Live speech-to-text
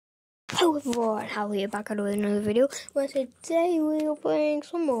Hello everyone, how are you back with another video where today we are playing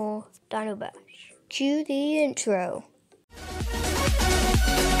some more Dino Bash. Cue the intro.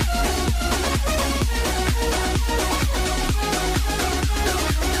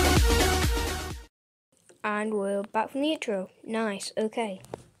 And we're back from the intro. Nice, okay.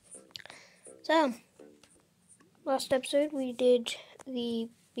 So, last episode we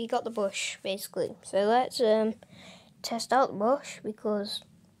got the bush basically. So let's test out the bush because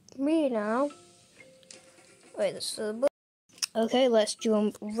this is the bush. Okay, let's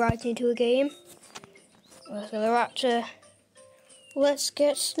jump right into a game. Let's go the raptor. Let's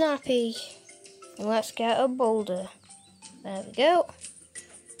get snappy. And let's get a boulder. There we go.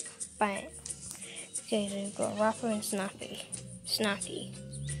 Bang. Okay, so we've got Rapper and Snappy.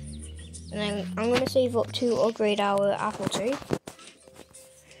 And then I'm going to save up to upgrade our apple tree.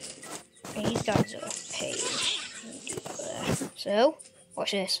 And these guys are paid. So,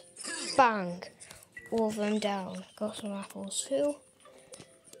 watch this. Bang. All of them down. Got some apples too.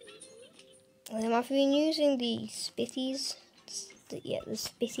 I've been using the spitties. The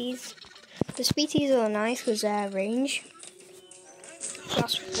spitties. The spitties are nice because they're range.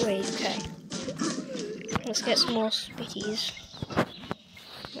 That's great, okay. Let's get some more spitties.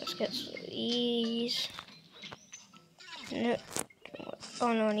 Let's get these. No.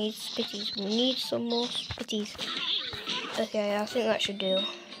 Oh no, I need spitties. We need some more spitties. Okay, I think that should do.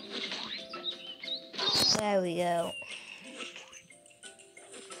 There we go.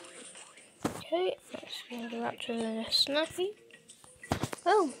 Okay, let's go the raptor and a snappy.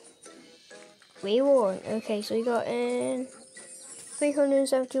 Oh, we won. Okay, so we got in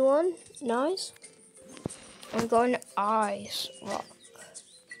 371. Nice. And we got an ice rock.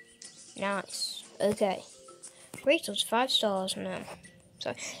 Nice. Okay. Rate us 5 stars now.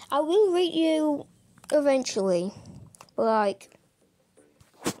 So I will rate you eventually, but like,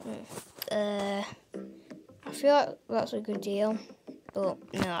 I feel like that's a good deal. But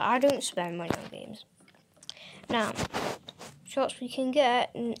no, I don't spend money on games. Now, shots we can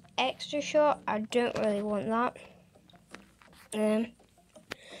get an extra shot. I don't really want that.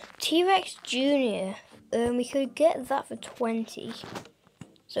 T-Rex Junior. We could get that for 20.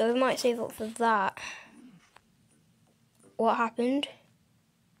 So we might save up for that. What happened?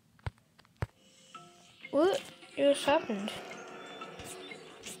 What just happened?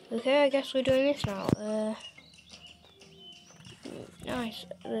 Okay, I guess we're doing this now. Nice.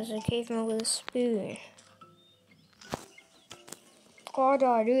 There's a caveman with a spoon. Why do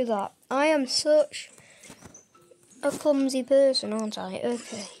I do that? I am such a clumsy person, aren't I?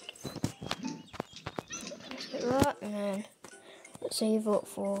 Okay. Let's get that, and then let's save up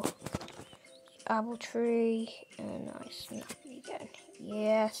for apple tree. Nice. Again.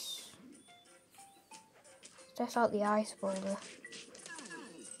 Yes. Test out the ice boulder.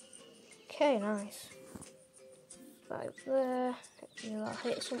 Okay, nice. Right there. I'll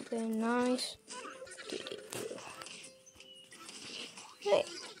hit something nice. Okay.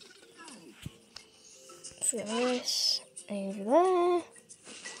 Let's get this over there.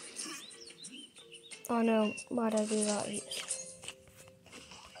 Oh no, why did I do that? You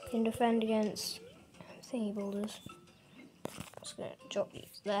can defend against thingy boulders. I'm just gonna drop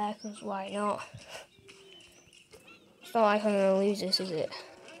these there because why not? It's not like I'm gonna lose this, is it?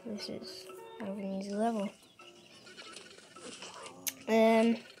 This is kind of an easy level.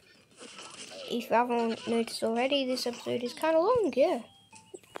 If you haven't noticed already, this episode is kind of long, yeah.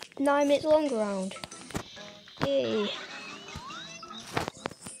 9 minutes long around. Yay.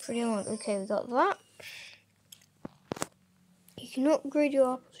 Pretty long. Okay, we got that. You can upgrade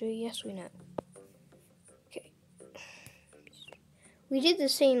your apple tree, yes we know. Okay. We did the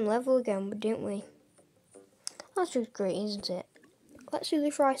same level again, but didn't we? That's just great, isn't it? Let's do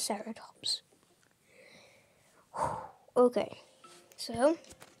the Triceratops. Okay. So,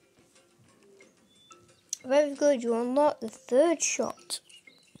 very good, you unlock the 3rd shot.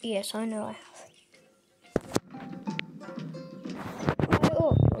 Yes, I know I have. Right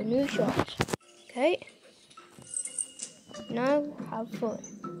up for a new shot. Okay. Now, have fun.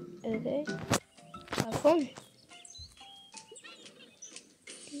 Okay. Have fun.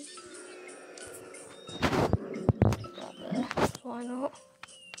 That there. Why not?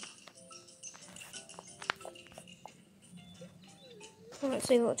 Let's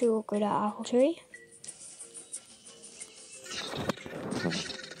see what to upgrade our apple tree.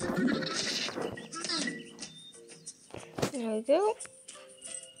 There we go.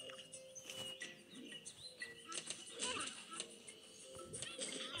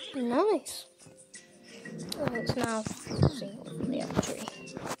 Nice. Let's now see what's in the apple tree.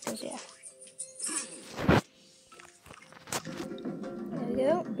 Because yeah. There we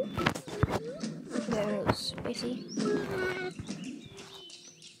go. There it was spitty.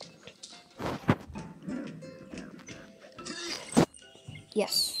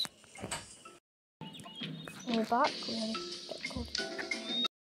 Yes. We're back.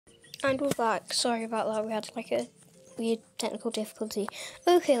 And we're back. Sorry about that. We had like a weird technical difficulty.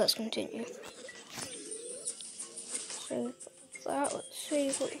 Okay, let's continue. So that, let's see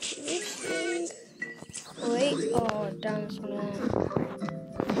what this thing. Wait, oh damn, it's gonna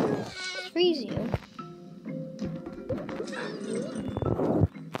freeze you.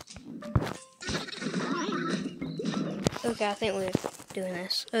 Okay, I think we're doing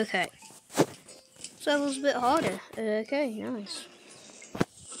this. Okay. This level's a bit harder. Okay, nice.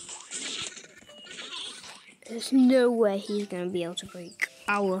 There's no way he's gonna be able to break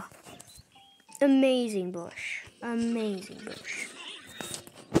our amazing bush. Amazing bush.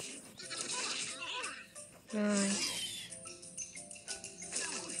 Nice.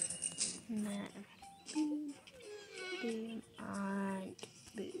 Man. Boom, boom, and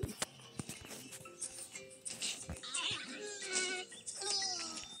boom.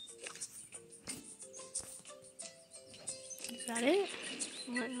 Is that it?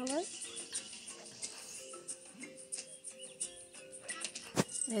 Hello?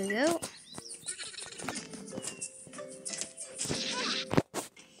 There we go.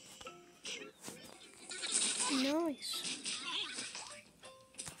 Nice.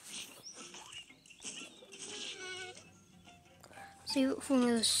 See what fun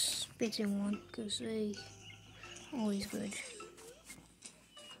with the spitting one, because they always good.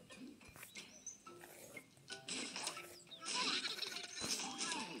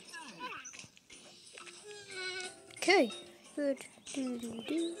 Okay, good. Do, do,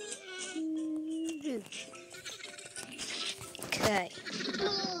 do, do, do. Okay.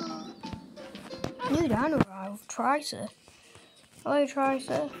 New Dino arrived, Tricer. Hello,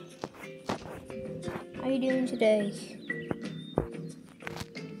 Tricer. How you doing today?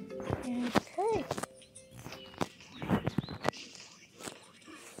 Okay.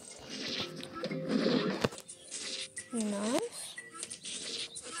 Nice.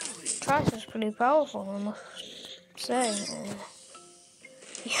 Tricer's pretty powerful, I must say.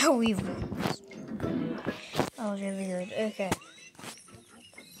 Yeah, we've won. That was really good. Okay.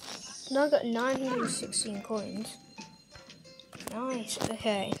 Now I've got 916 coins. Nice.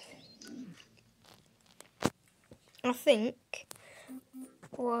 Okay. I think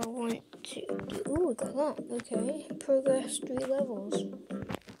what I want to do. Oh, we got that. Okay. Progress 3 levels.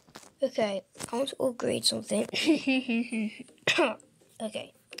 Okay. I want to upgrade something.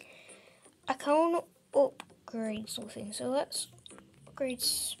 Okay. I can't upgrade something. So let's upgrade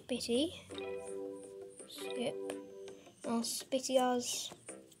Spitty. Skip. Now Spitty has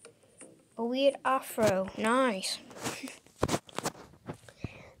a weird afro. Nice.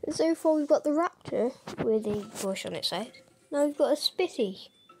 So far we've got the raptor with a bush on its head. Now we've got a Spitty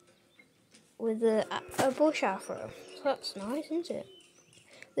with a bush afro. So that's nice, isn't it?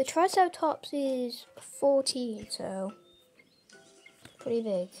 The Triceratops is 14, so pretty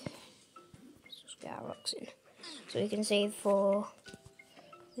big. Let's just get our rocks in. So we can save for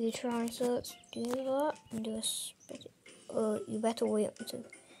the Triceratops. Do that and do a Spitty. Oh, you better wait until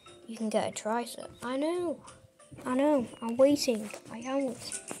you can get a Tricer. I know. I'm waiting. I am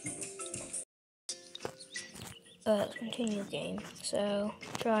waiting. Let's continue the game. So,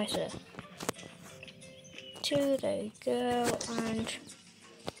 Tricer. 2, there we go, and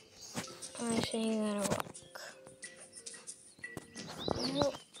icing and a rock.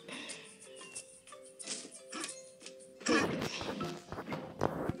 Nope.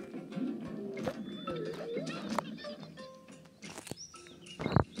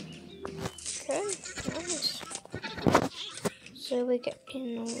 Okay, nice. So we're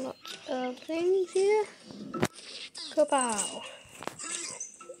getting a lot of things here. Kapow!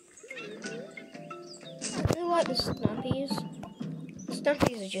 I really like the snappies.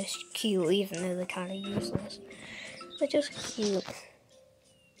 Snappies are just cute, even though they're kind of useless. They're just cute.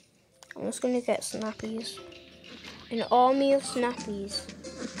 I'm just gonna get snappies. An army of snappies.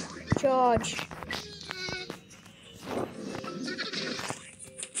 Charge!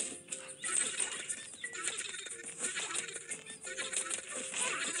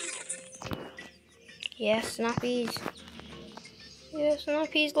 Yes, snappies. Yes,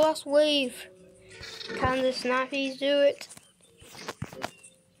 snappies, last wave. Can the snappies do it?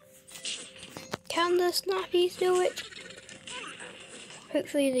 Can the snappies do it?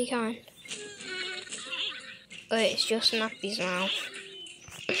 Hopefully they can. Oh, it's just snappies now.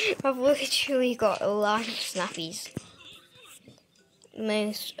 I've literally got a lot of snappies. The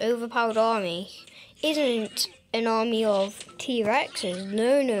most overpowered army isn't an army of T-Rexes.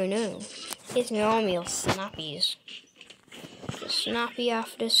 No, no, no. It's an army of snappies. Just snappy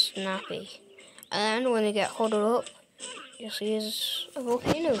after snappy. And then when they get huddled up, just use a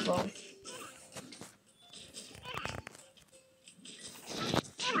volcano bomb.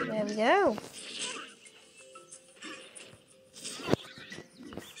 There we go.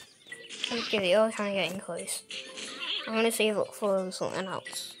 Okay, they are kind of getting close. I'm going to save up for something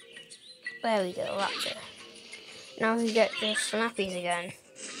else. There we go, that's it. Now we get the snappies again.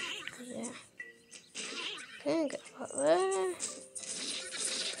 Yeah. Okay, get that there.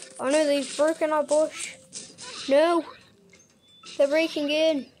 Oh no, they've broken our bush. No! They're breaking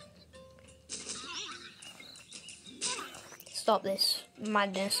in. Stop this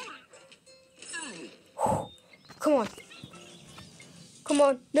madness. Come on. Come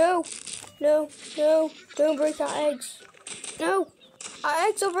on. No. No. No. Don't break our eggs. No. Our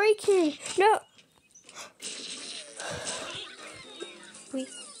eggs are breaking. No.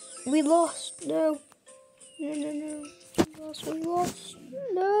 We lost. No. No, no, no. We lost. We lost.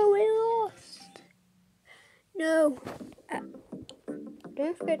 No, we lost. No.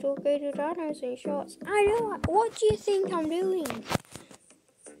 Don't forget to go to dinos and shots. I know. What do you think I'm doing?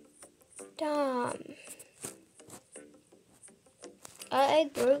 Damn. Our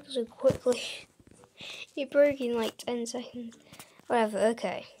egg broke so quickly. It broke in like 10 seconds. Whatever,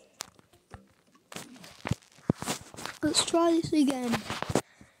 okay. Let's try this again.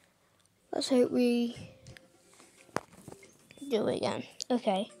 Let's hope we do it again.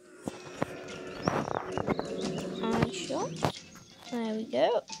 Okay. And shot. There we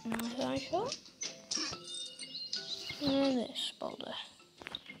go. Nice eye shot. And this boulder.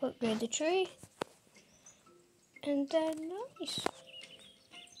 Upgrade the tree. And then nice.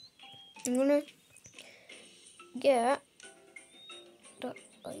 I'm gonna get that.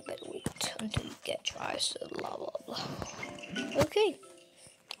 Oh, you better wait until you get dry, so blah blah blah. Okay.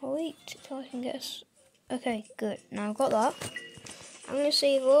 I'll wait till I can get okay, good. Now I've got that. I'm gonna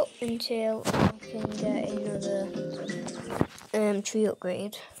save up until I can get another tree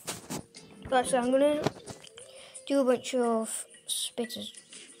upgrade. Actually, I'm gonna do a bunch of spitters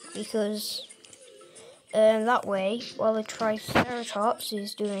because that way, while the Triceratops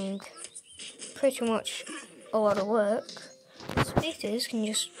is doing pretty much a lot of work, the spitters can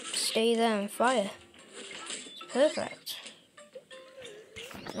just stay there and fire. It's perfect.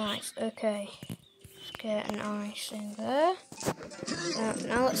 Nice, okay. Let's get an ice in there.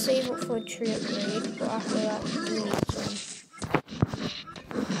 Now let's save up for a tree upgrade, but after that we need some.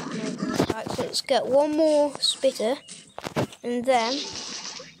 Right, so let's get one more spitter, and then.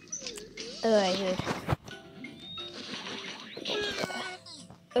 Alright, good.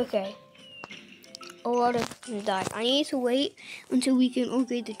 Okay. A lot of them died. I need to wait until we can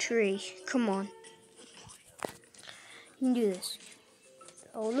upgrade the tree. Come on. You can do this.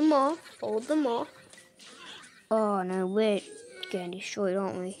 Hold them off. Hold them off. Oh no, we're getting destroyed,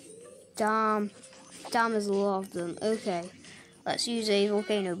 aren't we? Damn. Damn, there's a lot of them. Okay. Let's use a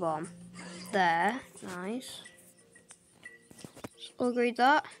volcano bomb. There. Nice. Let's upgrade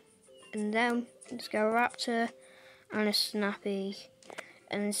that. And then let's get a raptor and a snappy.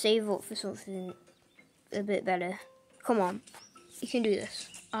 And then save up for something a bit better. Come on. You can do this.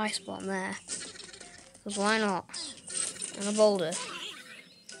 Ice bomb there. Because why not? And a boulder.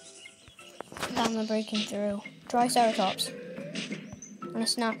 Damn, they're breaking through. Triceratops. And a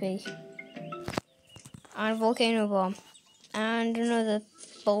snappy. And a volcano bomb. And another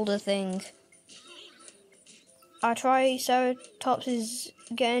boulder thing. Our Triceratops is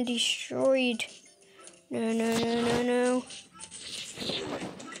getting destroyed. No, no, no, no, no.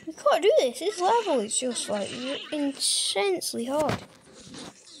 We can't do this. This level is just like intensely hard.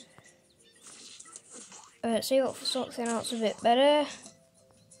 Save up for something else a bit better.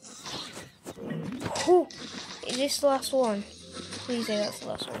 Whew. Is this the last one? Please say that's the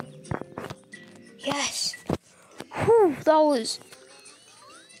last one. Yes. Whew, that was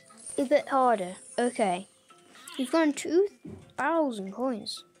a bit harder. Okay. We've gotten 2,000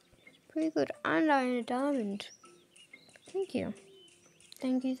 coins. Pretty good. And I am a diamond. Thank you.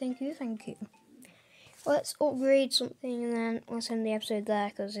 Thank you, thank you, thank you. Let's upgrade something and then let's end the episode there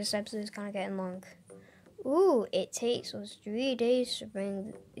because this episode is kind of getting long. Ooh, it takes us 3 days to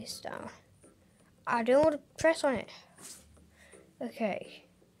bring this down. I don't want to press on it. Okay.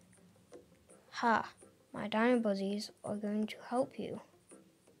 Ha. My diamond buddies are going to help you.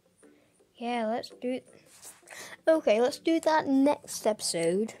 Yeah, let's do it. Okay, let's do that next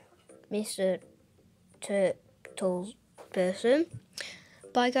episode, Mr. Turtles person.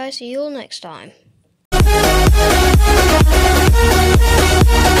 Bye guys, see you all next time.